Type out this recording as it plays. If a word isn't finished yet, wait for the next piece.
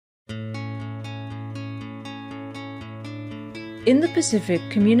In the Pacific,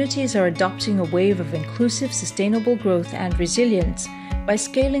 communities are adopting a wave of inclusive, sustainable growth and resilience by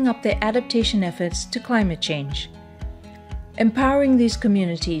scaling up their adaptation efforts to climate change. Empowering these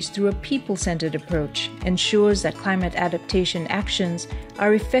communities through a people-centered approach ensures that climate adaptation actions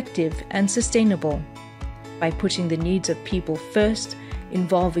are effective and sustainable. By putting the needs of people first,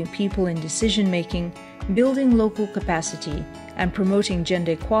 involving people in decision-making, building local capacity, and promoting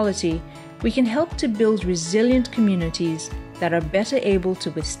gender equality, we can help to build resilient communities that are better able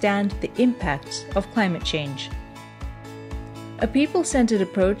to withstand the impacts of climate change. A people-centered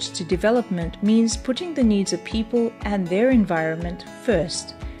approach to development means putting the needs of people and their environment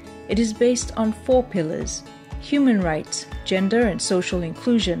first. It is based on 4 pillars: human rights, gender and social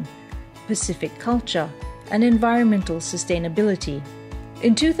inclusion, Pacific culture, and environmental sustainability.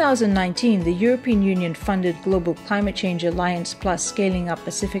 In 2019, the European Union-funded Global Climate Change Alliance Plus Scaling Up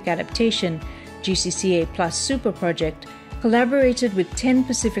Pacific Adaptation (GCCA Plus) Super Project collaborated with 10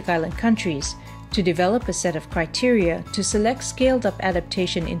 Pacific Island countries to develop a set of criteria to select scaled-up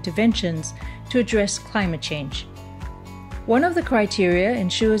adaptation interventions to address climate change. One of the criteria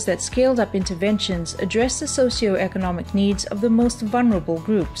ensures that scaled-up interventions address the socio-economic needs of the most vulnerable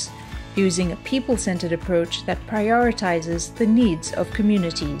groups, using a people-centered approach that prioritizes the needs of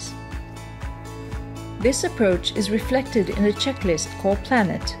communities. This approach is reflected in a checklist called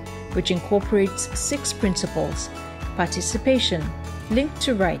Planet, which incorporates 6 principles: participation, linked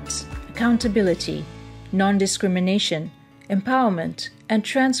to rights, accountability, non-discrimination, empowerment, and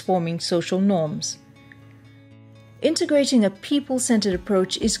transforming social norms. Integrating a people-centered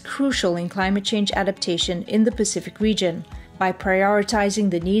approach is crucial in climate change adaptation in the Pacific region. By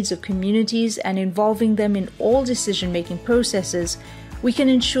prioritizing the needs of communities and involving them in all decision-making processes, we can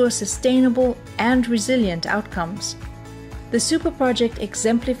ensure sustainable and resilient outcomes. The Super Project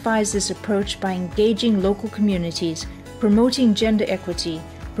exemplifies this approach by engaging local communities, promoting gender equity,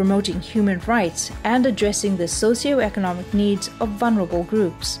 promoting human rights, and addressing the socio-economic needs of vulnerable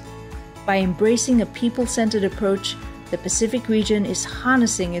groups. By embracing a people-centered approach, the Pacific region is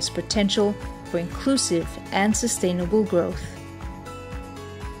harnessing its potential for inclusive and sustainable growth.